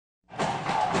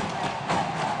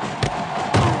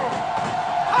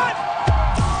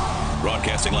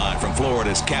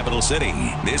Florida's capital city.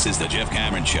 This is the Jeff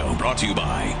Cameron Show, brought to you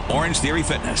by Orange Theory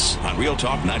Fitness on Real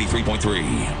Talk 93.3.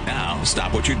 Now,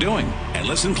 stop what you're doing and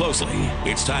listen closely.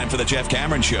 It's time for the Jeff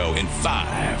Cameron Show in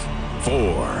 5,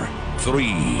 4,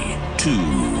 3, 2,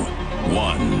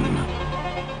 1.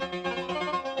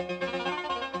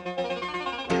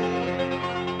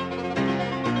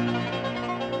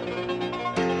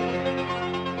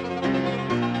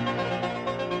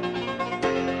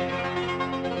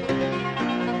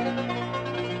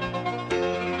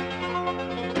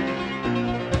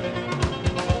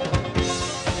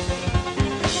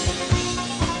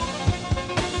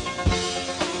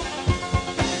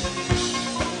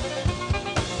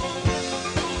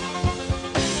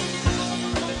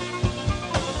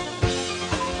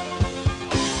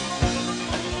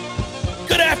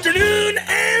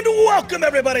 Welcome,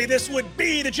 everybody. This would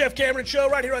be the Jeff Cameron Show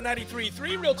right here on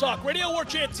 93.3 Real Talk Radio, War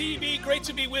Chant TV. Great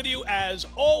to be with you as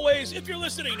always. If you're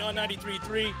listening on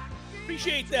 93.3,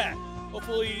 appreciate that.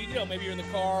 Hopefully, maybe you're in the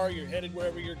car, you're headed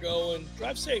wherever you're going.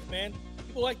 Drive safe, man.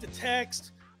 People like to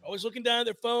text, always looking down at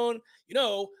their phone.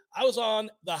 I was on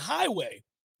the highway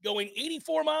going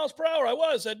 84 miles per hour.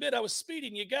 I admit I was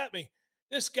speeding. You got me.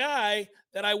 This guy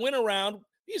that I went around,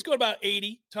 he's going about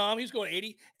 80, Tom. He's going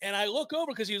 80. And I look over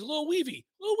because he was a little weavy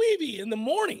in the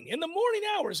morning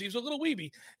hours. He was a little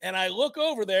weavy. And I look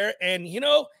over there and,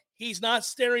 he's not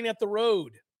staring at the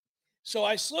road. So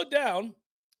I slowed down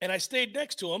and I stayed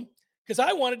next to him because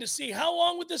I wanted to see how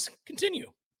long would this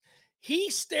continue. He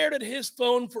stared at his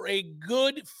phone for a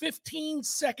good 15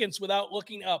 seconds without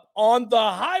looking up on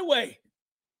the highway.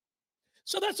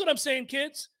 So that's what I'm saying,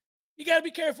 kids. You got to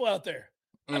be careful out there.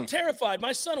 I'm terrified.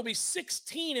 My son will be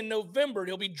 16 in November.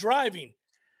 He'll be driving.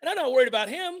 And I'm not worried about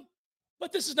him,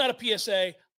 but this is not a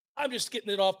PSA. I'm just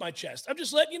getting it off my chest. I'm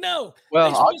just letting you know. Well,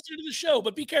 thanks for listening to the show,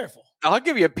 but be careful. I'll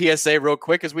give you a PSA real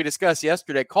quick, as we discussed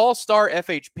yesterday. Call Star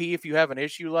FHP if you have an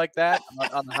issue like that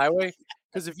on the highway.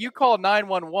 Because if you call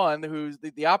 911, who's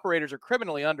the operators are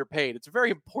criminally underpaid. It's a very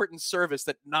important service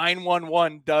that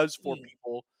 911 does for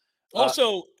people.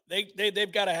 Also,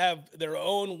 they've got to have their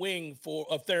own wing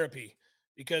of therapy,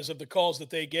 because of the calls that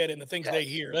they get and the things they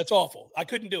hear. That's awful. I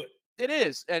couldn't do it. It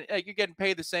is. And you're getting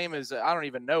paid the same as, I don't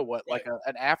even know what, like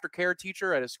an aftercare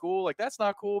teacher at a school. Like, that's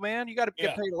not cool, man. You got to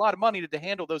get paid a lot of money to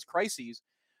handle those crises.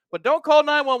 But don't call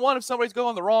 911 if somebody's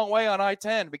going the wrong way on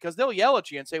I-10, because they'll yell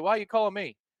at you and say, why are you calling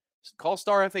me? Call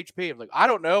Star FHP. I'm like, I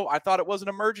don't know. I thought it was an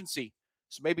emergency.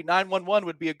 So maybe 911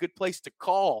 would be a good place to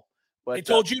call. But they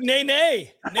told you nay.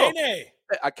 Nay.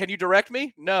 Can you direct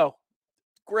me? No.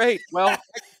 Great. Well,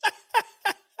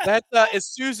 that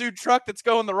Isuzu truck that's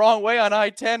going the wrong way on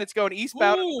I-10, it's going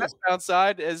eastbound and westbound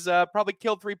side, has probably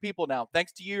killed 3 people now,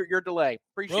 thanks to your delay.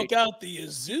 Appreciate it. Broke out the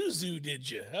Isuzu, did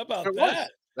you? How about that? Was.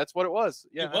 That's what it was.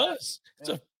 Yeah, it was. It's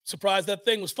a surprise that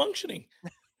thing was functioning,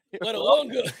 let alone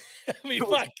good. I mean,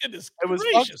 my goodness It was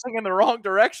gracious. functioning in the wrong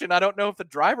direction. I don't know if the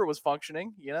driver was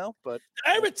functioning, but. Did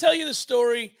I ever tell you the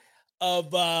story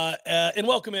of and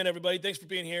welcome in, everybody. Thanks for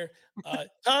being here.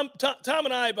 Tom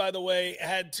and I, by the way,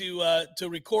 had to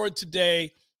record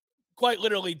today quite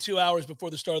literally 2 hours before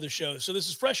the start of the show. So this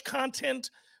is fresh content,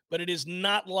 but it is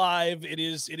not live. It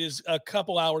is a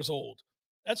couple hours old.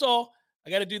 That's all.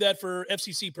 I got to do that for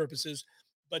FCC purposes.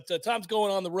 But Tom's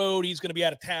going on the road. He's going to be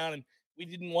out of town, and we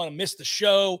didn't want to miss the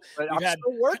show. But I'm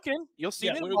still working. You'll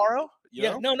see me tomorrow.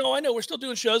 No, I know. We're still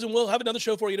doing shows, and we'll have another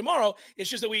show for you tomorrow.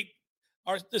 It's just that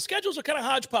the schedules are kind of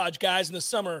hodgepodge, guys, in the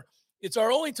summer. It's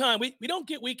our only time. We don't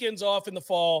get weekends off in the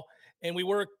fall, and we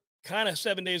work kind of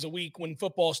 7 days a week when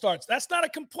football starts. That's not a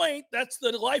complaint. That's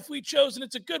the life we chose, and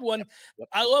it's a good one. Yep.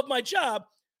 I love my job,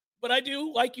 but I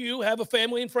do, like you, have a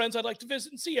family and friends I'd like to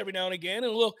visit and see every now and again,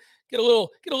 and get a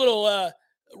little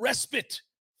respite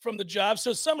from the job.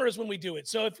 So summer is when we do it.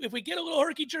 So if we get a little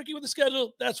herky-jerky with the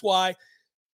schedule, that's why.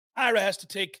 Ira has to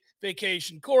take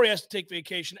vacation. Corey has to take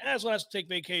vacation. Aslan has to take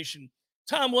vacation.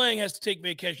 Tom Lang has to take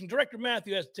vacation. Director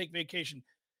Matthew has to take vacation.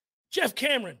 Jeff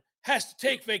Cameron has to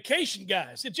take vacation,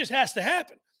 guys. It just has to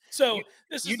happen. So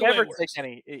this is the way it works. Take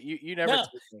any. You never take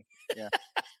any.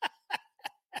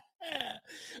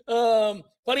 Yeah.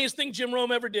 Funniest thing Jim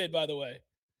Rome ever did, by the way.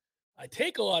 I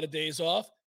take a lot of days off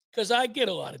because I get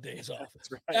a lot of days off.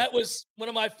 That's right. That was one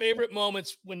of my favorite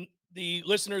moments when the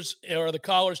listeners or the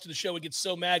callers to the show would get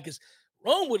so mad because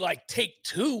Rome would take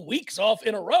 2 weeks off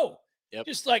in a row. Yep.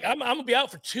 Just like, I'm going to be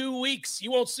out for 2 weeks.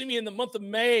 You won't see me in the month of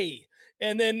May.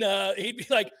 And then he'd be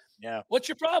like, what's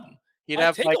your problem? He'd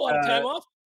have take a lot of time off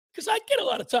because I get a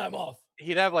lot of time off.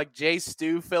 He'd have Jay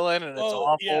Stu fill in, and it's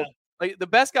awful. Yeah. The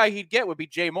best guy he'd get would be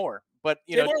Jay Moore. But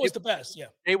Jay Moore was the best, yeah.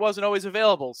 Jay wasn't always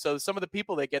available. So some of the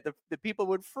people they get, the people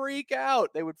would freak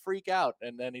out. They would freak out.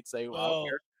 And then he'd say, well,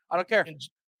 I don't care. And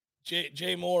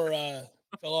Jay Moore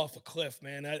fell off a cliff,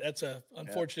 man. That's a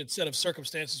unfortunate set of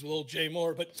circumstances with old Jay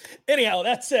Moore. But anyhow,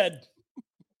 that said,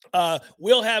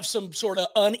 we'll have some sort of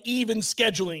uneven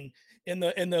scheduling in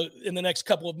the next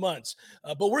couple of months.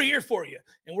 But we're here for you,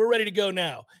 and we're ready to go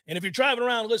now. And if you're driving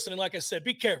around listening, like I said,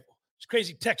 be careful. There's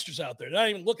crazy texters out there. They're not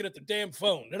even looking at the damn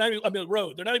phone. They're not even the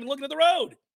road. They're not even looking at the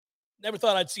road. Never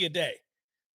thought I'd see a day.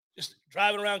 Just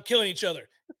driving around killing each other.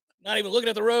 Not even looking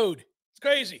at the road. It's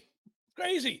crazy.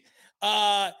 Crazy.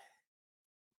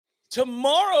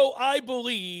 Tomorrow, I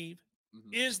believe,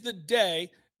 is the day.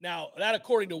 Now, that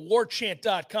according to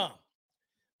warchant.com.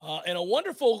 And a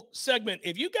wonderful segment.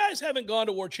 If you guys haven't gone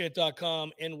to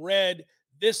warchant.com and read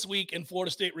This Week in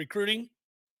Florida State Recruiting,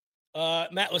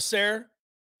 Matt Lasser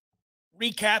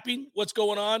recapping what's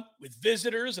going on with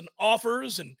visitors and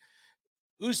offers and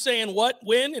who's saying what,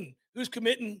 when, and who's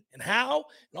committing and how,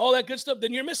 and all that good stuff,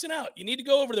 then you're missing out. You need to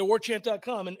go over to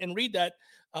warchant.com and read that.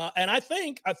 And I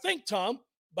think, Tom,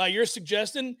 by your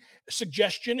suggestion,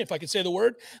 if I could say the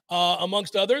word,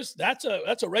 amongst others, that's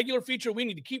a regular feature we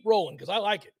need to keep rolling because I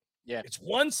like it. Yeah. It's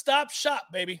one-stop shop,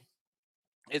 baby.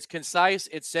 It's concise.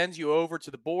 It sends you over to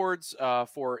the boards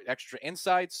for extra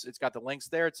insights. It's got the links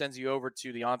there. It sends you over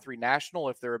to the On3 National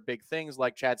if there are big things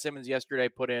like Chad Simmons yesterday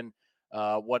put in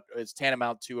what is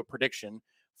tantamount to a prediction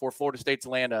for Florida State to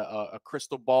land a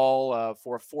crystal ball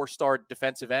for a 4-star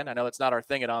defensive end. I know that's not our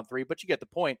thing at On3, but you get the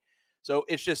point. So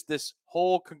it's just this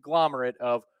whole conglomerate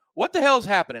of what the hell is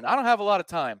happening? I don't have a lot of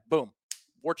time. Boom.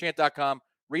 Warchant.com.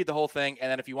 Read the whole thing.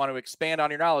 And then if you want to expand on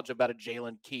your knowledge about a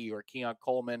Jalen Key or Keon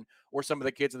Coleman or some of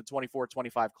the kids in the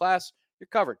 24-25 class, you're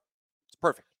covered. It's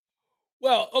perfect.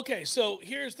 Well, okay, so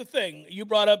here's the thing. You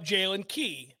brought up Jalen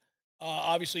Key.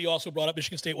 Obviously, you also brought up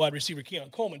Michigan State wide receiver Keon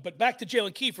Coleman. But back to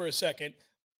Jalen Key for a second.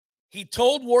 He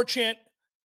told Warchant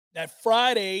that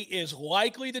Friday is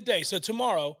likely the day. So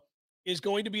tomorrow is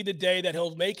going to be the day that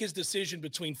he'll make his decision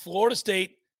between Florida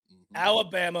State,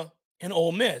 Alabama, and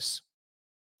Ole Miss.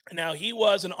 Now, he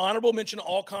was an honorable mention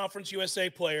All-Conference USA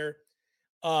player.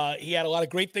 He had a lot of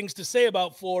great things to say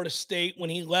about Florida State when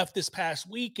he left this past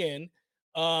weekend.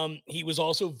 He was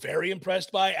also very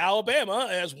impressed by Alabama,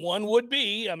 as one would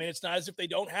be. I mean, it's not as if they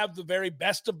don't have the very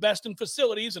best of best in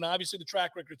facilities, and obviously the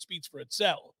track record speaks for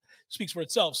itself.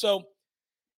 So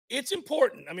it's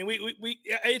important. I mean,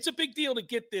 it's a big deal to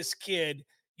get this kid.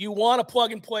 You want a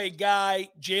plug-and-play guy.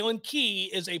 Jalen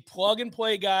Key is a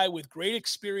plug-and-play guy with great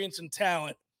experience and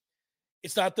talent.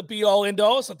 It's not the be-all,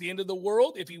 end-all. It's not the end of the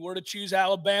world. If he were to choose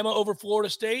Alabama over Florida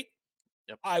State,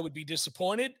 I would be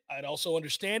disappointed. I'd also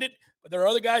understand it. But there are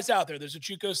other guys out there. There's a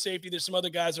JUCO safety. There's some other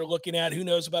guys that are looking at. Who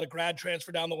knows about a grad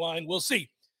transfer down the line? We'll see.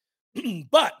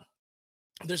 But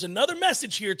there's another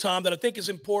message here, Tom, that I think is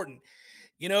important.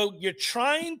 You know, you're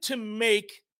trying to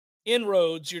make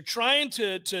inroads. You're trying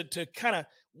to kind of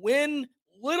win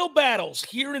little battles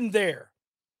here and there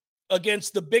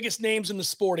against the biggest names in the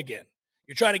sport again.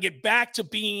 You're trying to get back to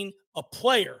being a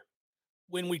player.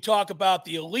 When we talk about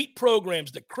the elite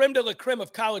programs, the creme de la creme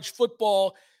of college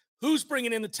football, who's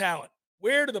bringing in the talent?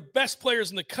 Where do the best players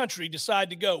in the country decide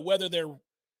to go? Whether they're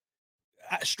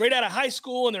straight out of high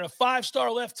school and they're a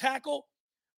 5-star left tackle,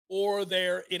 or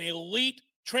they're an elite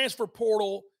transfer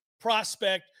portal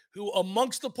prospect who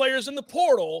amongst the players in the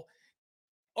portal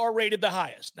are rated the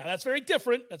highest. Now, that's very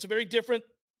different. That's a very different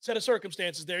set of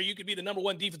circumstances there. You could be the number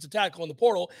 1 defensive tackle in the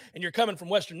portal, and you're coming from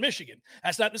Western Michigan.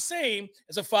 That's not the same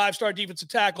as a 5-star defensive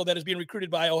tackle that is being recruited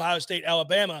by Ohio State,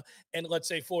 Alabama, and let's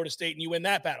say Florida State, and you win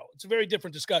that battle. It's a very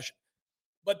different discussion.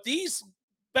 But these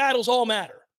battles all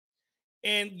matter.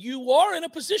 And you are in a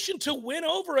position to win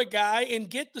over a guy and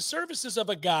get the services of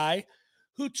a guy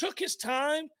who took his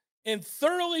time and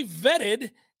thoroughly vetted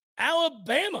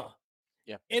Alabama.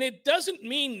 Yeah. And it doesn't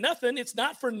mean nothing. It's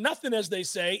not for nothing, as they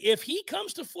say. If he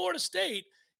comes to Florida State,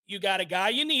 you got a guy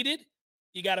you needed.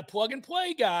 You got a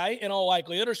plug-and-play guy in all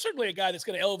likelihood, or certainly a guy that's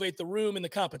going to elevate the room in the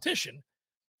competition.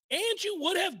 And you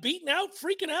would have beaten out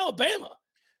freaking Alabama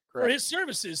for his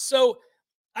services. So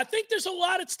I think there's a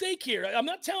lot at stake here. I'm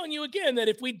not telling you again that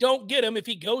if we don't get him, if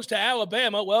he goes to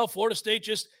Alabama, well, Florida State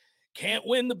just can't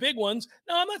win the big ones.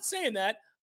 No, I'm not saying that.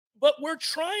 But we're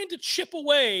trying to chip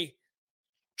away,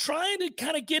 trying to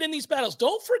kind of get in these battles.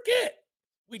 Don't forget,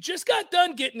 we just got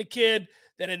done getting a kid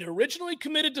that had originally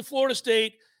committed to Florida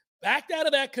State, backed out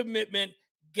of that commitment,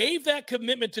 gave that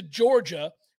commitment to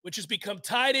Georgia, which has become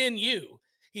tight end U.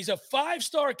 He's a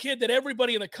 5-star kid that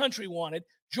everybody in the country wanted.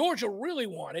 Georgia really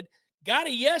wanted. Got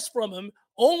a yes from him,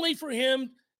 only for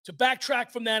him to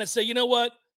backtrack from that and say, you know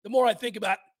what? The more I think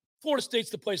about it, Florida State's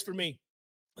the place for me.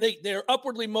 They're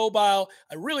upwardly mobile.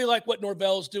 I really like what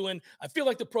Norvell's doing. I feel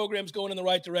like the program's going in the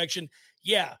right direction.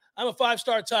 Yeah, I'm a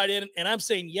 5-star tight end, and I'm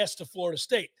saying yes to Florida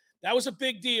State. That was a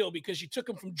big deal because you took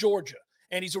him from Georgia,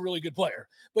 and he's a really good player.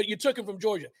 But you took him from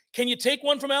Georgia. Can you take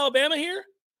one from Alabama here?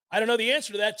 I don't know the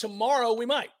answer to that. Tomorrow we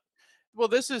might. Well,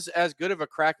 this is as good of a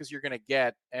crack as you're going to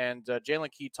get. And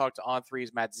Jalen Key talked to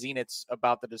On3's Matt Zenitz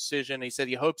about the decision. He said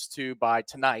he hopes to, by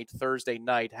tonight, Thursday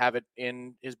night, have it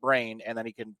in his brain, and then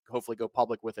he can hopefully go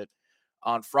public with it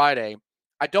on Friday.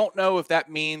 I don't know if that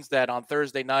means that on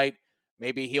Thursday night,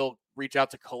 maybe he'll reach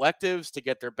out to collectives to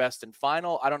get their best and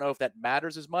final. I don't know if that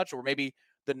matters as much, or maybe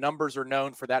the numbers are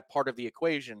known for that part of the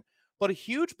equation. But a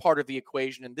huge part of the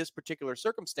equation in this particular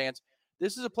circumstance,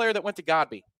 this is a player that went to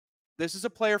Godby. This is a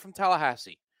player from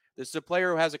Tallahassee. This is a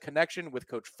player who has a connection with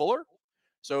Coach Fuller.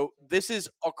 So this is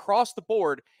across the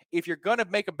board. If you're going to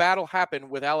make a battle happen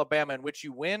with Alabama in which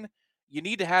you win, you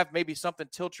need to have maybe something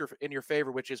in your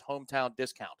favor, which is hometown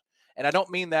discount. And I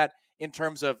don't mean that in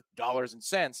terms of dollars and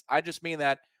cents. I just mean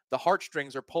that the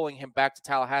heartstrings are pulling him back to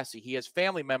Tallahassee. He has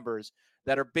family members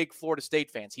that are big Florida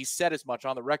State fans. He said as much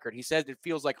on the record. He said it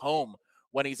feels like home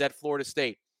when he's at Florida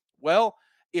State. Well,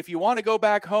 if you want to go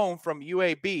back home from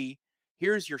UAB,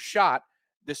 here's your shot.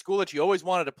 The school that you always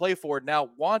wanted to play for now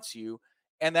wants you,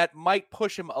 and that might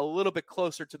push him a little bit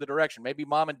closer to the direction. Maybe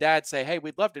mom and dad say, hey,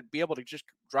 we'd love to be able to just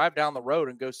drive down the road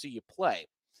and go see you play.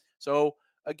 So,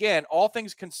 again, all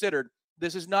things considered,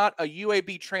 this is not a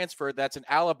UAB transfer that's an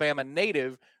Alabama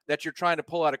native that you're trying to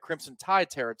pull out of Crimson Tide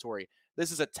territory.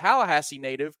 This is a Tallahassee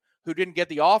native who didn't get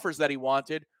the offers that he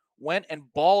wanted, went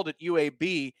and balled at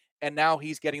UAB, and now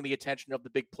he's getting the attention of the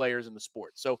big players in the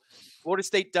sport. So Florida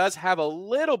State does have a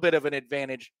little bit of an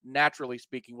advantage, naturally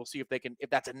speaking. We'll see if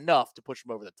that's enough to push him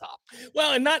over the top.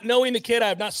 Well, and not knowing the kid, I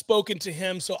have not spoken to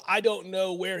him, so I don't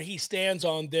know where he stands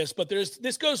on this. But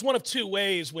this goes one of two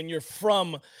ways when you're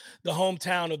from the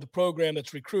hometown of the program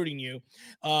that's recruiting you.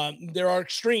 There are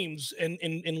extremes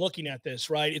in looking at this,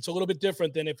 right? It's a little bit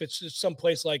different than if it's just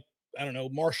someplace like, I don't know,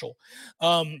 Marshall.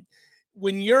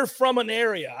 When you're from an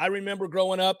area, I remember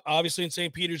growing up, obviously in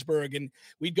St. Petersburg, and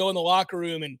we'd go in the locker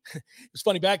room, and it's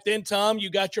funny, back then, Tom, you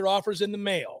got your offers in the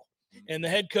mail, and the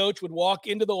head coach would walk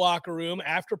into the locker room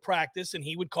after practice, and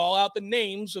he would call out the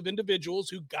names of individuals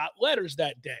who got letters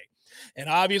that day. And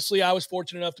obviously, I was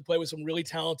fortunate enough to play with some really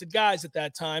talented guys at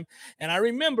that time, and I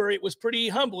remember it was pretty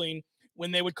humbling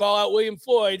when they would call out William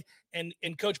Floyd, and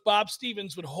Coach Bob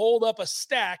Stevens would hold up a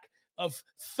stack of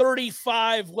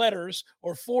 35 letters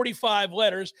or 45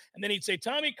 letters. And then he'd say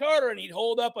Tommy Carter, and he'd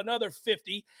hold up another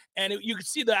 50. And you could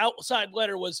see the outside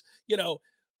letter was,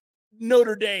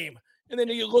 Notre Dame. And then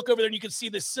you look over there and you can see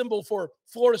the symbol for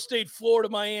Florida State, Florida,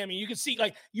 Miami. You can see,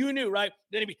 like, you knew, right?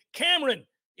 Then it'd be Cameron,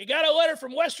 you got a letter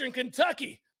from Western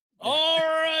Kentucky. All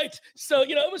right. So,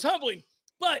 it was humbling.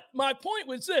 But my point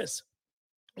was this.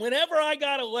 Whenever I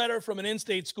got a letter from an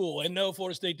in-state school, and no,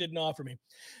 Florida State didn't offer me,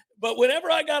 but whenever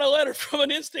I got a letter from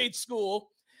an in-state school,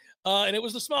 and it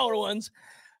was the smaller ones,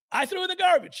 I threw in the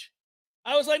garbage.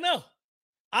 I was like, no,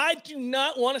 I do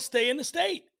not want to stay in the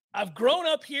state. I've grown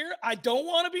up here. I don't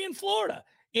want to be in Florida.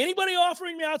 Anybody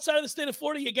offering me outside of the state of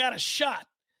Florida, you got a shot.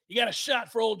 You got a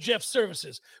shot for old Jeff's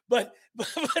services. But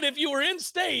if you were in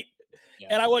state,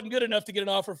 and I wasn't good enough to get an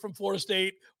offer from Florida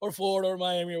State or Florida or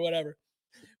Miami or whatever,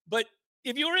 but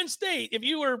if you were in state, if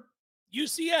you were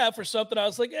UCF or something, I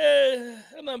was like,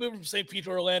 I'm not moving from St. Pete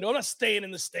to Orlando. I'm not staying in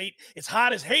the state. It's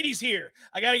hot as Hades here.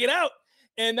 I got to get out.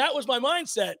 And that was my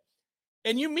mindset.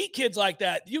 And you meet kids like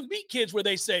that. You meet kids where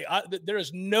they say, there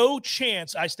is no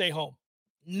chance I stay home.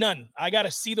 None. I got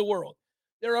to see the world.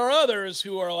 There are others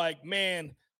who are like,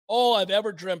 man, all I've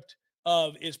ever dreamt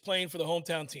of is playing for the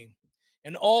hometown team.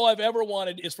 And all I've ever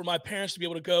wanted is for my parents to be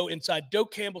able to go inside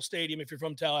Doak Campbell Stadium, if you're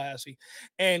from Tallahassee,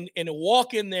 and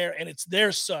walk in there, and it's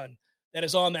their son that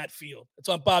is on that field. It's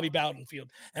on Bobby Bowden Field.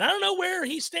 And I don't know where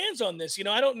he stands on this.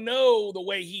 I don't know the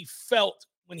way he felt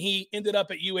when he ended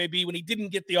up at UAB, when he didn't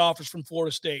get the offers from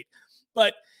Florida State.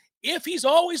 But if he's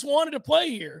always wanted to play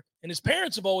here, and his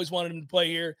parents have always wanted him to play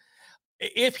here,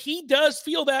 if he does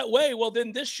feel that way, well,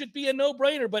 then this should be a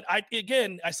no-brainer. But I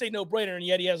say no-brainer, and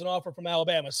yet he has an offer from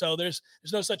Alabama. So there's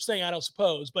no such thing, I don't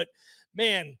suppose. But,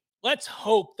 man, let's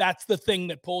hope that's the thing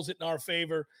that pulls it in our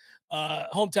favor.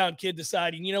 Hometown kid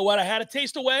deciding, you know what, I had a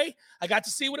taste away. I got to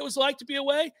see what it was like to be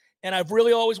away, and I've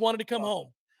really always wanted to come home.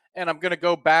 And I'm going to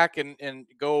go back and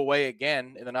go away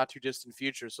again in the not too distant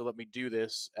future. So let me do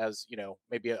this as,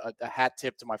 maybe a hat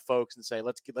tip to my folks and say,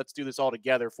 let's do this all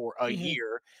together for a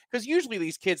year. Because usually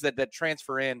these kids that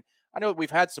transfer in, I know we've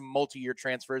had some multi-year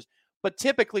transfers, but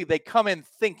typically they come in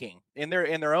thinking in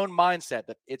their own mindset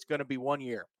that it's going to be 1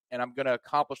 year. and I'm going to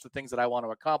accomplish the things that I want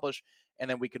to accomplish. And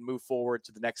then we can move forward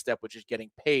to the next step, which is getting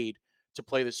paid to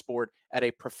play the sport at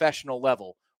a professional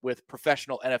level with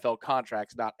professional NFL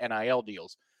contracts, not NIL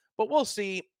deals. But we'll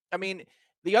see. I mean,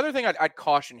 the other thing I'd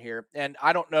caution here, and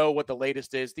I don't know what the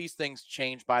latest is. These things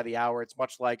change by the hour. It's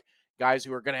much like guys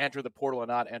who are going to enter the portal and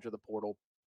not enter the portal.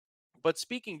 But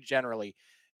speaking generally,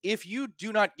 if you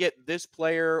do not get this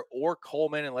player or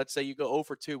Coleman, and let's say you go 0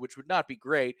 for 2, which would not be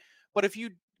great, but if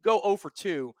you go 0 for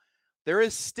 2, there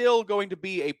is still going to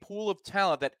be a pool of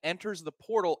talent that enters the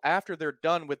portal after they're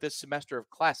done with this semester of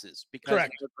classes because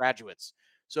Correct. they're graduates.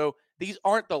 So these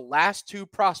aren't the last 2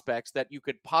 prospects that you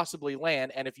could possibly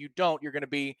land. And if you don't, you're going to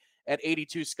be at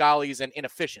 82 Scullies and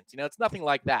inefficient. It's nothing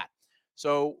like that.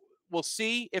 So we'll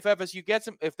see if FSU gets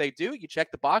them. If they do, you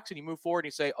check the box and you move forward and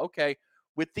you say, okay,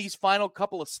 with these final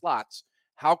couple of slots,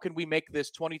 how can we make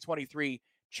this 2023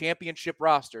 championship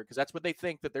roster? Because that's what they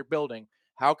think that they're building.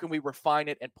 How can we refine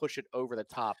it and push it over the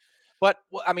top? But,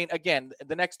 I mean, again,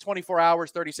 the next 24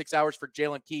 hours, 36 hours for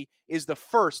Jalen Key is the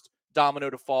first domino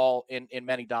to fall in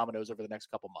many dominoes over the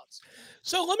next couple months.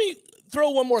 So let me throw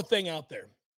one more thing out there.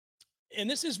 And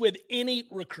this is with any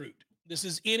recruit. This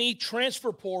is any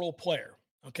transfer portal player,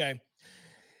 okay?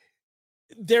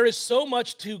 There is so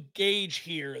much to gauge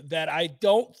here that I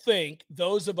don't think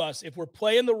those of us, if we're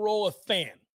playing the role of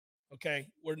fan, okay,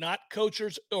 we're not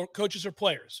coaches or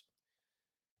players.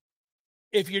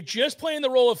 If you're just playing the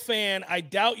role of fan, I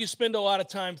doubt you spend a lot of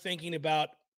time thinking about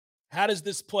how does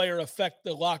this player affect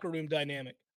the locker room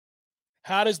dynamic?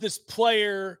 How does this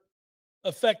player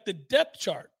affect the depth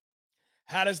chart?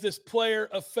 How does this player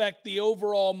affect the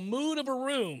overall mood of a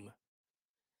room?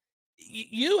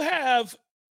 You have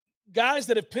guys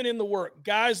that have put in the work,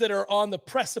 guys that are on the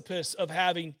precipice of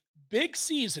having big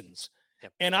seasons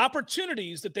and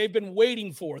opportunities that they've been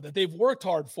waiting for, that they've worked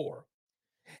hard for.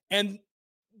 And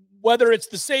whether it's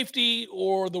the safety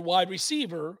or the wide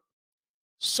receiver,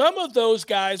 some of those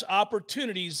guys'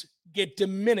 opportunities get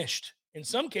diminished, in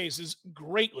some cases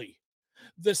greatly,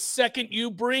 the second you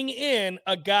bring in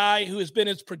a guy who has been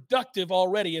as productive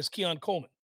already as Keon Coleman.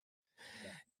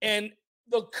 And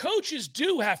the coaches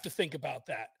do have to think about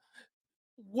that.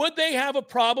 Would they have a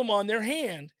problem on their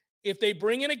hand if they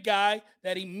bring in a guy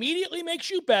that immediately makes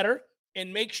you better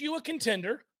and makes you a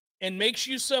contender and makes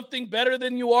you something better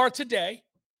than you are today?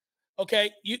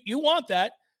 Okay, you want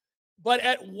that, but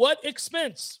at what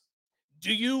expense?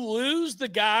 Do you lose the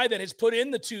guy that has put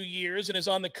in the 2 years and is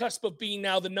on the cusp of being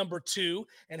now the number 2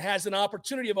 and has an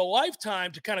opportunity of a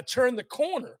lifetime to kind of turn the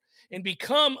corner and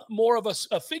become more of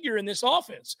a figure in this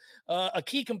offense, a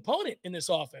key component in this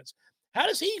offense? How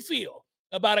does he feel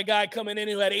about a guy coming in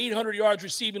who had 800 yards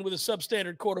receiving with a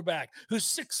substandard quarterback, who's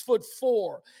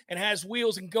 6'4" and has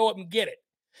wheels and go up and get it?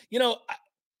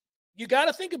 You got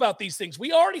to think about these things.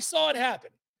 We already saw it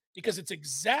happen because it's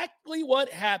exactly what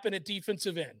happened at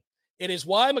defensive end. It is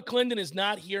why McClendon is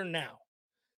not here now.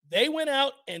 They went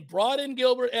out and brought in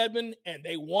Gilbert Edmond, and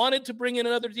they wanted to bring in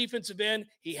another defensive end.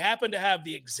 He happened to have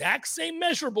the exact same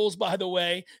measurables, by the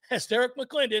way, as Derek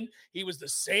McClendon. He was the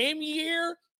same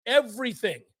year,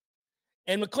 everything.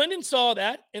 And McClendon saw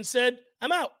that and said,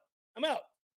 I'm out.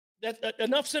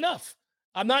 Enough's enough.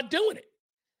 I'm not doing it.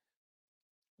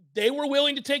 They were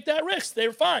willing to take that risk. They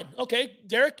were fine. Okay,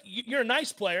 Derek, you're a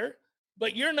nice player,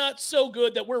 but you're not so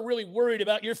good that we're really worried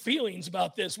about your feelings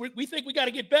about this. We think we got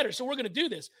to get better, so we're going to do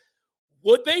this.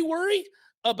 Would they worry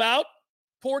about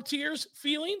Portier's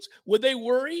feelings? Would they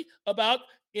worry about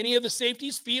any of the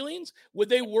safeties' feelings? Would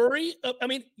they worry?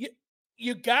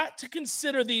 You got to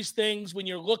consider these things when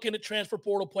you're looking at transfer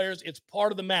portal players. It's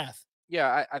part of the math.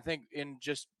 Yeah, I think in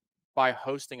just by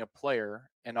hosting a player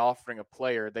and offering a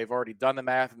player, they've already done the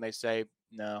math and they say,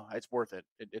 no, it's worth it.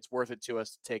 It's worth it to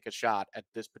us to take a shot at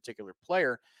this particular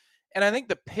player. And I think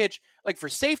the pitch, like for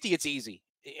safety, it's easy,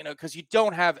 because you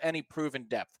don't have any proven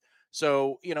depth.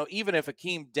 So, even if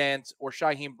Akeem Dent or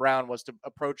Shaheem Brown was to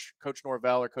approach Coach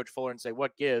Norvell or Coach Fuller and say,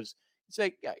 what gives? You'd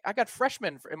say, I got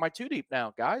freshmen in my 2-deep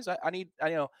now, guys.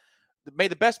 May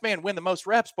the best man win the most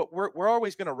reps, but we're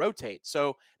always going to rotate.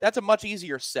 So that's a much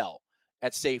easier sell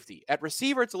at safety. At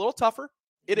receiver, it's a little tougher.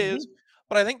 It is.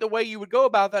 But I think the way you would go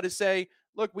about that is say,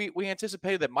 look, we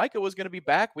anticipated that Micah was going to be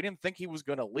back. We didn't think he was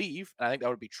going to leave. And I think that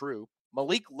would be true.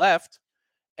 Malik left.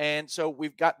 And so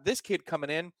we've got this kid coming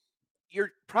in.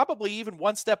 You're probably even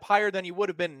one step higher than you would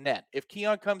have been net. If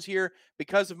Keon comes here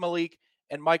because of Malik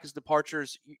and Micah's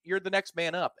departures, you're the next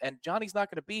man up. And Johnny's not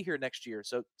going to be here next year.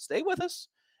 So stay with us.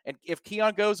 And if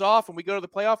Keon goes off and we go to the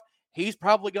playoff, he's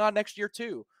probably gone next year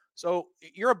too. So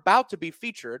you're about to be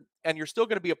featured, and you're still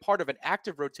going to be a part of an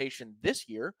active rotation this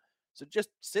year. So just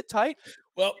sit tight.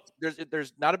 Well,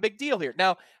 There's not a big deal here.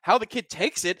 Now, how the kid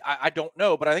takes it, I don't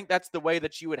know, but I think that's the way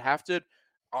that you would have to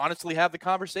honestly have the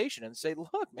conversation and say,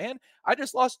 look, man, I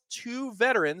just lost 2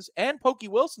 veterans and Pokey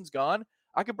Wilson's gone.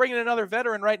 I could bring in another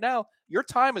veteran right now. Your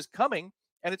time is coming,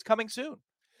 and it's coming soon.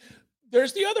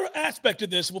 there's the other aspect of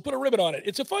this. We'll put a ribbon on it.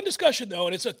 It's a fun discussion, though,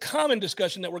 and it's a common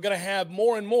discussion that we're going to have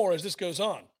more and more as this goes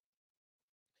on.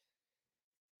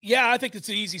 Yeah, I think it's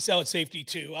an easy sell at safety,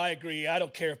 too. I agree. I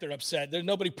don't care if they're upset. There's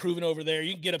nobody proven over there.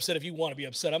 You can get upset if you want to be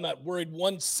upset. I'm not worried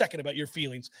 1 second about your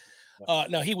feelings.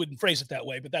 Now, he wouldn't phrase it that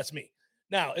way, but that's me.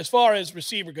 Now, as far as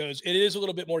receiver goes, it is a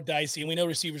little bit more dicey, and we know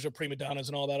receivers are prima donnas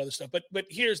and all that other stuff. But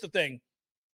here's the thing: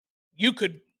 you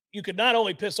could not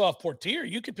only piss off Portier,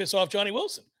 you could piss off Johnny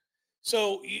Wilson.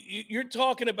 So you're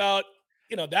talking about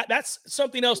that's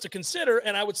something else to consider.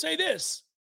 And I would say this: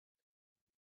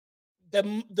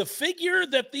 the figure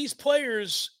that these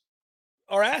players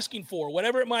are asking for,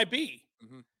 whatever it might be,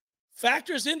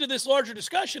 factors into this larger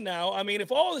discussion now. I mean,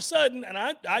 if all of a sudden, and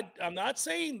I'm not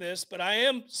saying this, but I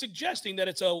am suggesting that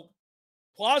it's a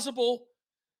plausible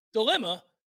dilemma.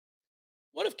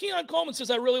 What if Keon Coleman says,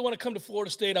 I really want to come to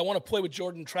Florida State. I want to play with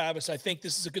Jordan Travis. I think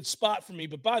this is a good spot for me.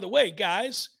 But by the way,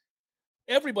 guys,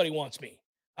 everybody wants me.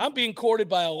 I'm being courted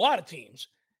by a lot of teams.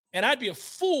 And I'd be a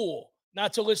fool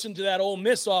not to listen to that Ole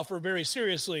Miss offer very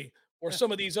seriously, or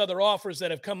some of these other offers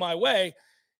that have come my way.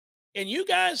 And you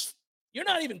guys, you're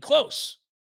not even close.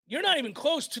 You're not even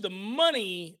close to the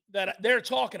money that they're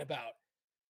talking about.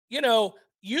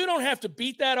 You don't have to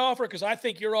beat that offer, because I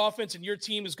think your offense and your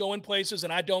team is going places,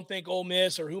 and I don't think Ole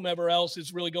Miss or whomever else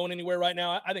is really going anywhere right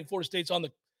now. I think Florida State's on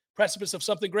the precipice of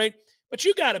something great, but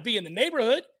you got to be in the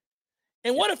neighborhood.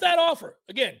 And what if that offer,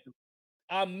 again,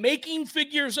 I'm making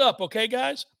figures up, okay,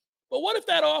 guys? But what if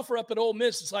that offer up at Ole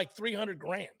Miss is like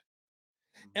 $300,000?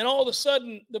 And all of a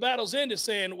sudden, the battle's end is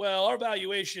saying, well, our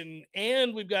valuation,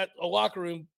 and we've got a locker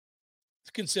room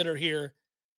to consider here.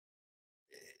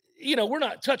 We're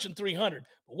not touching 300.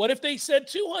 But what if they said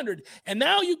 200? And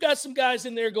now you've got some guys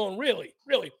in there going, really?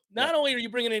 Not only are you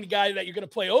bringing in a guy that you're going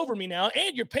to play over me now,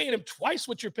 and you're paying him twice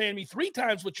what you're paying me, 3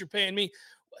 times what you're paying me.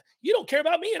 You don't care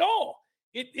about me at all.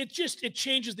 It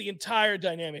changes the entire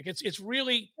dynamic. It's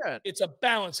really it's a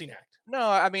balancing act. No,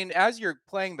 I mean, as you're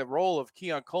playing the role of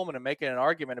Keon Coleman and making an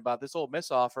argument about this Ole Miss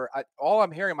offer, all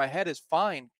I'm hearing in my head is,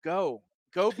 fine, go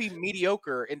be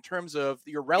mediocre in terms of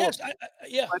your relevance.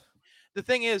 Yes, But the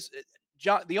thing is,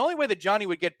 the only way that Johnny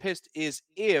would get pissed is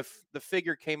if the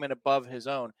figure came in above his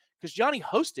own, because Johnny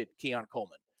hosted Keon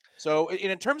Coleman. So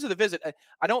in terms of the visit,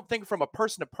 I don't think from a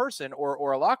person-to-person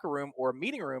or a locker room or a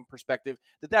meeting room perspective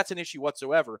that's an issue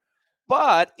whatsoever.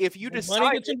 But if you decide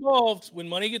when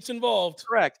money gets involved,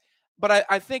 correct. But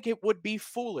I think it would be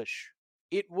foolish.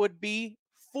 It would be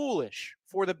foolish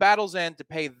for the Battle's End to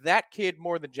pay that kid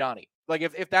more than Johnny. Like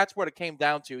if that's what it came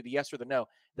down to, the yes or the no,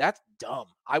 that's dumb.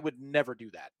 I would never do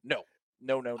that. No.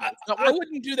 I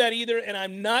wouldn't do that either, and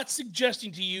I'm not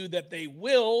suggesting to you that they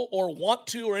will or want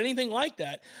to or anything like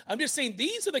that. I'm just saying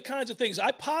these are the kinds of things. I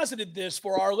posited this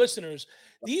for our listeners.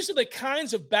 These are the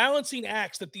kinds of balancing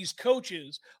acts that these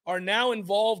coaches are now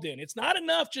involved in. It's not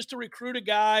enough just to recruit a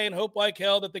guy and hope like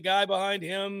hell that the guy behind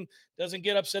him doesn't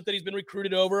get upset that he's been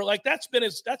recruited over. Like that's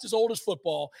as old as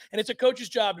football, and it's a coach's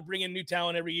job to bring in new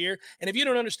talent every year. And if you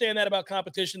don't understand that about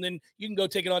competition, then you can go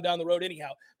take it on down the road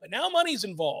anyhow. But now money's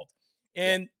involved.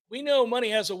 And we know money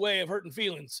has a way of hurting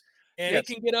feelings, and it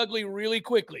can get ugly really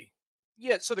quickly.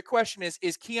 Yeah, so the question is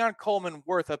Keon Coleman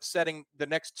worth upsetting the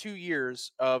next 2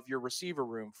 years of your receiver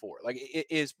room for? Like,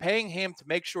 is paying him to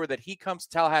make sure that he comes to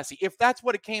Tallahassee, if that's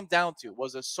what it came down to,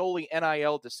 was a solely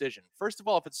NIL decision? First of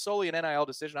all, if it's solely an NIL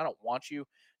decision, I don't want you.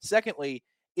 Secondly,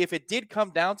 if it did come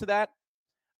down to that,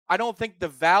 I don't think the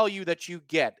value that you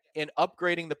get in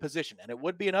upgrading the position, and it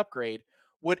would be an upgrade,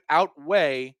 would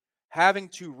outweigh having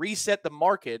to reset the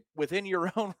market within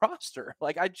your own roster.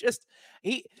 Like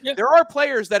there are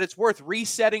players that it's worth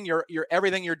resetting your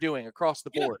everything you're doing across the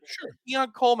board. Yeah, sure.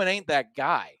 Keon Coleman ain't that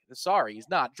guy. Sorry, he's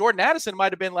not. Jordan Addison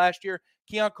might have been last year.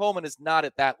 Keon Coleman is not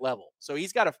at that level. So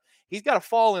he's got to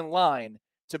fall in line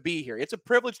to be here. It's a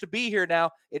privilege to be here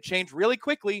now. It changed really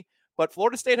quickly, but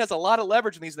Florida State has a lot of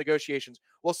leverage in these negotiations.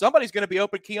 Well, somebody's going to be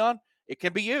open, Keon. It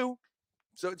can be you.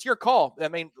 So it's your call. I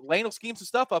mean, Lane will scheme some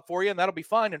stuff up for you, and that'll be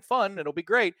fine and fun, and it'll be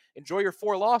great. Enjoy your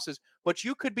 4 losses. But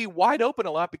you could be wide open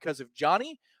a lot because of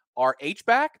Johnny, our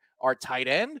H-back, our tight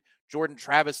end, Jordan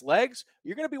Travis legs.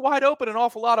 You're going to be wide open an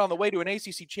awful lot on the way to an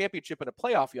ACC championship and a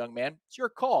playoff, young man. It's your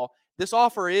call. This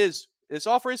offer is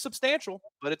substantial,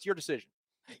 but it's your decision.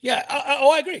 Yeah.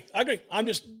 I agree. I'm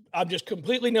just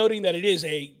completely noting that it is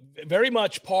a very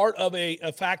much part of a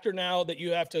factor now that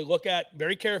you have to look at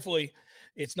very carefully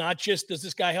It's not just, does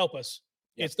this guy help us?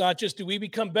 Yep. It's not just, do we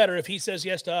become better if he says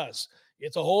yes to us?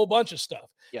 It's a whole bunch of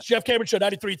stuff. Yep. It's Jeff Cameron Show,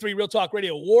 93.3 Real Talk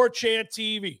Radio, War Chant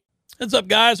TV. What's up,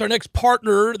 guys? Our next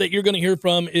partner that you're going to hear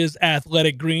from is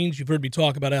Athletic Greens. You've heard me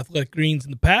talk about Athletic Greens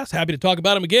in the past. Happy to talk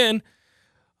about them again.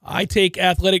 I take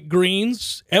Athletic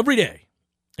Greens every day,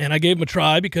 and I gave them a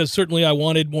try because certainly I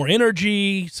wanted more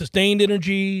energy, sustained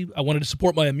energy. I wanted to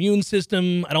support my immune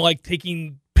system. I don't like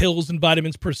taking pills and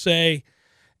vitamins per se,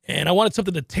 and I wanted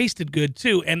something that tasted good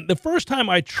too. And the first time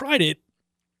I tried it,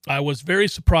 I was very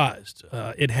surprised.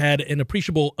 It had an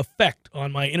appreciable effect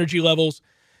on my energy levels.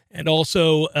 And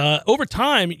also, over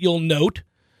time, you'll note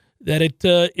that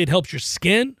it helps your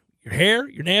skin, your hair,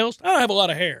 your nails. I don't have a lot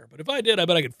of hair, but if I did, I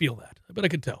bet I could feel that. I bet I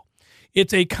could tell.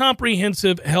 It's a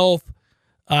comprehensive health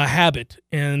habit,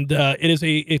 and it is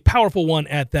a powerful one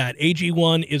at that.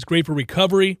 AG1 is great for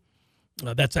recovery.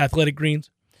 That's Athletic Greens.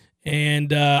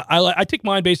 And I take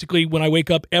mine basically when I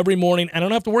wake up every morning, and I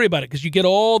don't have to worry about it because you get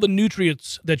all the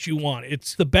nutrients that you want.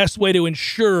 It's the best way to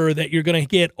ensure that you're going to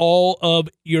get all of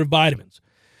your vitamins.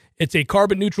 It's a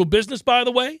carbon-neutral business, by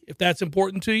the way, if that's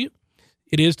important to you.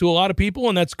 It is to a lot of people,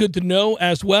 and that's good to know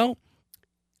as well.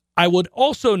 I would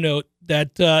also note that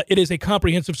it is a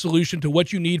comprehensive solution to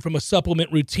what you need from a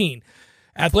supplement routine.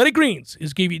 Athletic Greens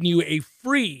is giving you a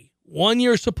free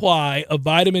 1-year supply of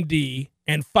vitamin D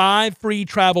and 5 free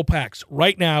travel packs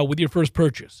right now with your first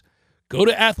purchase. Go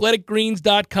to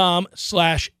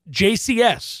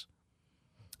athleticgreens.com/JCS.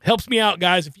 Helps me out,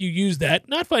 guys, if you use that.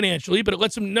 Not financially, but it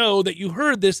lets them know that you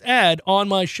heard this ad on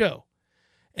my show.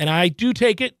 And I do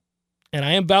take it, and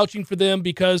I am vouching for them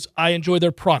because I enjoy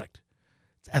their product.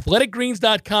 It's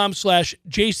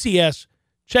athleticgreens.com/JCS.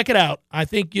 Check it out. I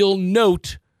think you'll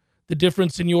note the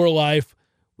difference in your life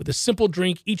with a simple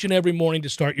drink each and every morning to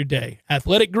start your day.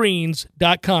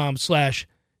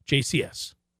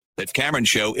 athleticgreens.com/JCS. The Cameron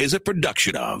Show is a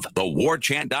production of the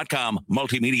WarChant.com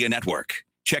Multimedia Network.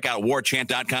 Check out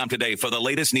warchant.com today for the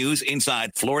latest news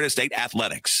inside Florida State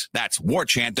athletics. That's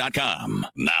warchant.com.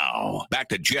 Now, back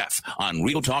to Jeff on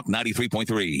Real Talk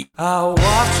 93.3. I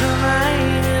watched the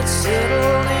rain, it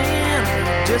settled in,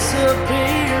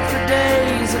 disappeared for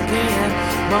days again.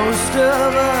 Most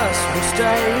of us were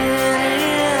staying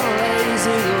in,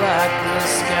 lazy like the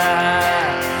sky.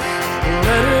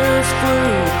 Letters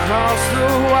flew across the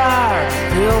wire,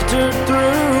 filtered through a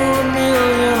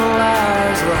million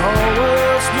lies. The whole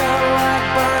world smelled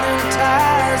like burning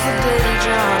tires the day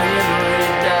John Henry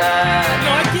died.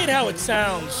 I get how it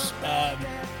sounds.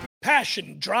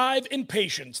 Passion, drive, and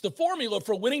patience. The formula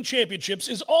for winning championships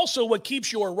is also what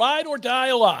keeps your ride or die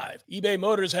alive. eBay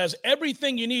Motors has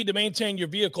everything you need to maintain your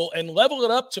vehicle and level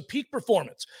it up to peak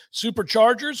performance.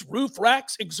 Superchargers, roof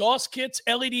racks, exhaust kits,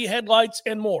 LED headlights,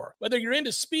 and more. Whether you're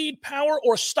into speed, power,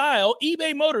 or style,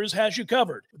 eBay Motors has you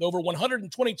covered. With over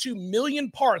 122 million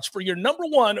parts for your number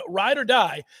one ride or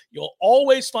die, you'll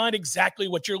always find exactly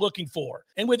what you're looking for.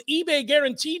 And with eBay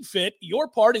Guaranteed Fit, your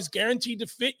part is guaranteed to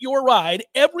fit your ride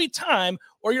every time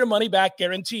or your money back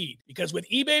guaranteed. Because with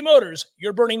eBay Motors,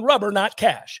 you're burning rubber, not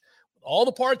cash. With all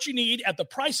the parts you need at the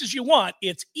prices you want,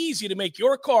 it's easy to make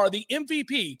your car the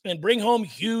MVP and bring home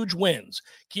huge wins.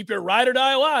 Keep your ride or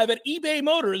die alive at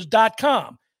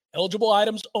ebaymotors.com. Eligible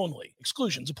items only.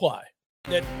 Exclusions apply.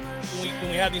 That when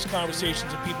we have these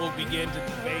conversations and people begin to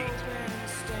debate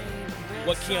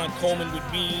what Keon Coleman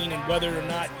would mean and whether or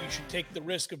not you should take the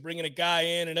risk of bringing a guy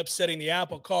in and upsetting the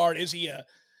apple cart. Is he a,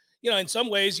 in some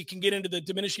ways you can get into the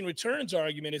diminishing returns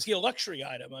argument. Is he a luxury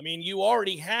item? I mean, you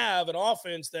already have an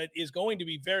offense that is going to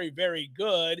be very, very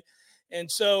good. And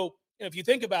so if you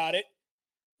think about it,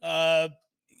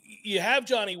 you have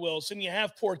Johnny Wilson, you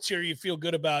have Portier, you feel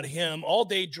good about him. All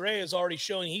day Dre is already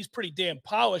showing he's pretty damn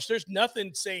polished. There's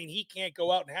nothing saying he can't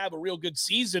go out and have a real good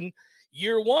season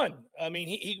year one. I mean,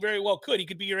 he very well could. He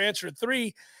could be your answer at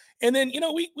 3. And then,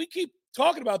 we keep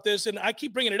talking about this, and I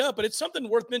keep bringing it up, but it's something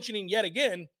worth mentioning yet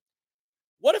again.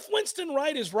 What if Winston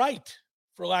Wright is right,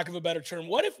 for lack of a better term?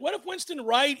 What if Winston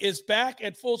Wright is back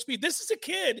at full speed? This is a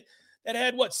kid that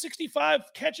had, 65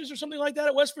 catches or something like that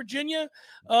at West Virginia?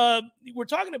 We're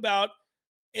talking about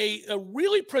a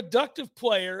really productive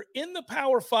player in the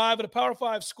Power 5 at a Power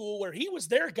 5 school where he was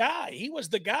their guy. He was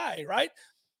the guy, right?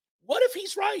 What if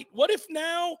he's right? What if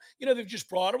now, they've just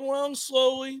brought him along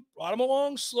slowly,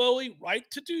 right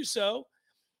to do so.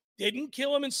 Didn't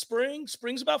kill him in spring.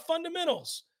 Spring's about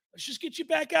fundamentals. Let's just get you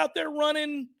back out there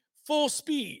running full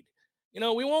speed. We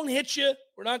won't hit you.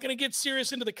 We're not going to get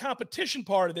serious into the competition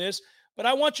part of this, but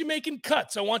I want you making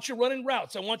cuts. I want you running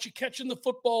routes. I want you catching the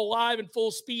football live and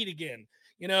full speed again.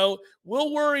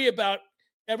 We'll worry about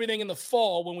everything in the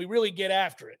fall when we really get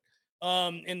after it.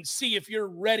 and see if you're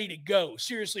ready to go,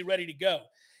 seriously ready to go.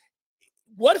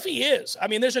 What if he is? I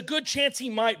mean, there's a good chance he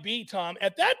might be, Tom.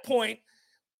 At that point,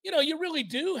 you really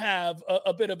do have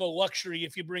a bit of a luxury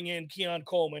if you bring in Keon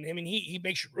Coleman. I mean, he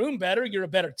makes your room better. You're a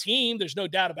better team. There's no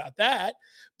doubt about that.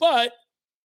 But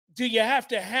do you have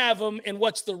to have him, and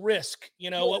what's the risk?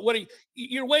 What are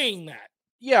you're weighing that?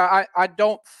 Yeah, I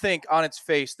don't think on its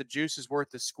face the juice is worth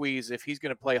the squeeze if he's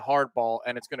going to play hardball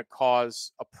and it's going to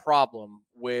cause a problem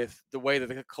with the way that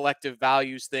the collective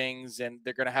values things, and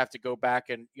they're going to have to go back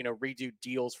and redo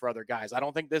deals for other guys. I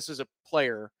don't think this is a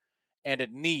player and a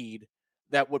need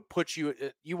that would put you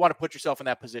want to put yourself in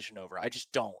that position over. I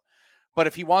just don't. But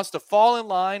if he wants to fall in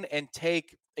line and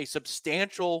take a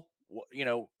substantial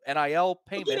NIL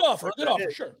payment, good offer,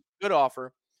 sure, good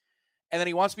offer, and then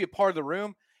he wants to be a part of the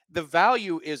room, the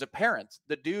value is apparent.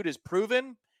 The dude is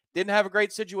proven, didn't have a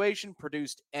great situation,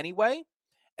 produced anyway,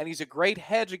 and he's a great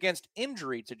hedge against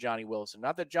injury to Johnny Wilson.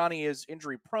 Not that Johnny is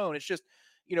injury prone. It's just,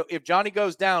 if Johnny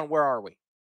goes down, where are we?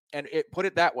 And put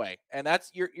it that way. And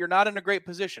that's you're not in a great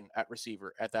position at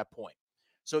receiver at that point.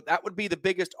 So that would be the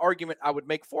biggest argument I would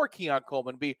make for Keon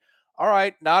Coleman. Be, all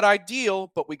right, not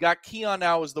ideal, but we got Keon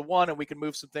now as the one, and we can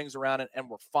move some things around, and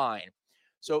we're fine.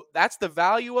 So that's the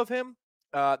value of him.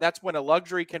 That's when a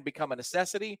luxury can become a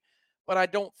necessity. But I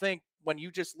don't think when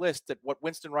you just listed what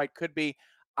Winston Wright could be,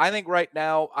 I think right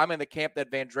now I'm in the camp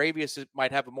that Vandrevius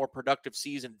might have a more productive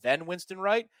season than Winston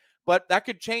Wright. But that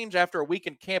could change after a week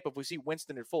in camp if we see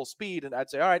Winston at full speed. And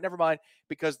I'd say, all right, never mind,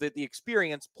 because the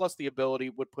experience plus the ability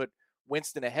would put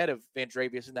Winston ahead of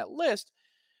Vandrevius in that list.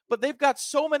 But they've got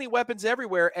so many weapons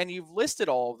everywhere, and you've listed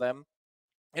all of them,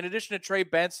 in addition to Trey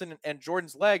Benson and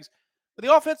Jordan's legs. But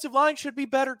the offensive line should be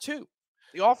better too.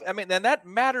 And that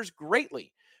matters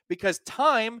greatly because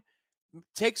time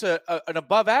takes an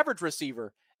above average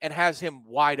receiver and has him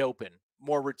wide open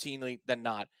more routinely than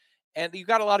not. And you've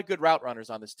got a lot of good route runners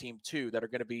on this team too that are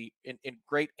going to be in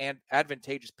great and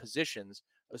advantageous positions,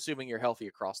 assuming you're healthy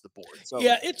across the board. So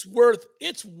yeah, it's worth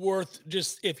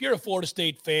just, if you're a Florida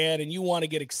State fan and you want to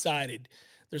get excited,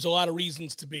 there's a lot of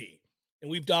reasons to be.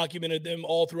 And we've documented them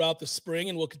all throughout the spring,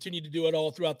 and we'll continue to do it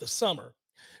all throughout the summer.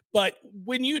 But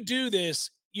when you do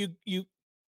this, you're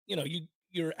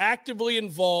actively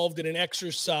involved in an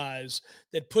exercise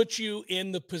that puts you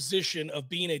in the position of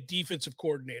being a defensive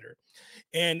coordinator.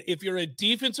 And if you're a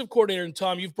defensive coordinator, and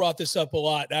Tom, you've brought this up a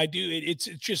lot. It's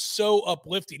just so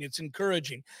uplifting. It's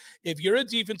encouraging. If you're a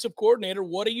defensive coordinator,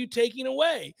 what are you taking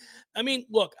away? I mean,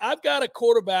 look, I've got a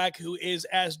quarterback who is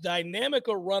as dynamic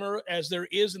a runner as there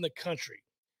is in the country.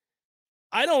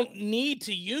 I don't need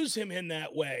to use him in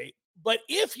that way. But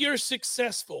if you're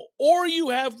successful or you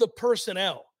have the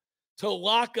personnel to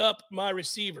lock up my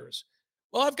receivers,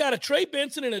 well, I've got a Trey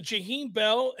Benson and a Jaheim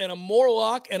Bell and a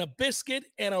Morlock and a Biscuit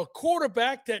and a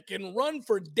quarterback that can run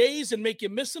for days and make you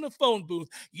miss in a phone booth.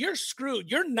 You're screwed.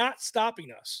 You're not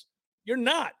stopping us. You're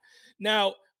not.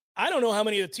 Now, I don't know how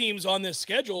many of the teams on this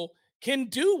schedule can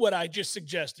do what I just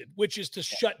suggested, which is to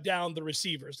shut down the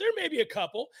receivers. There may be a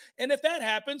couple. And if that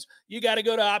happens, you got to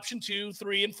go to option 2,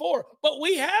 3, and 4. But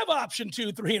we have option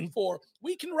 2, 3, and 4.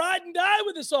 We can ride and die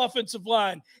with this offensive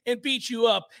line and beat you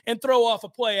up and throw off a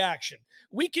play action.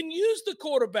 We can use the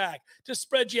quarterback to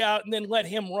spread you out and then let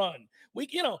him run.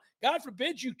 God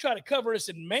forbid you try to cover us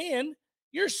in man,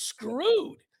 you're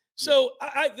screwed. So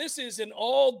this is an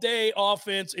all-day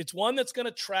offense. It's one that's going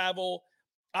to travel.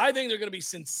 I think they're going to be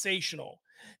sensational.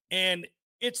 And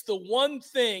it's the one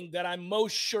thing that I'm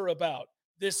most sure about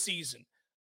this season.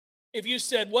 If you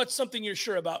said, what's something you're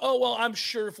sure about? Oh, well, I'm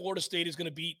sure Florida State is going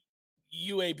to beat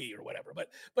UAB or whatever. But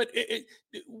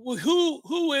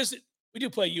who is it? We do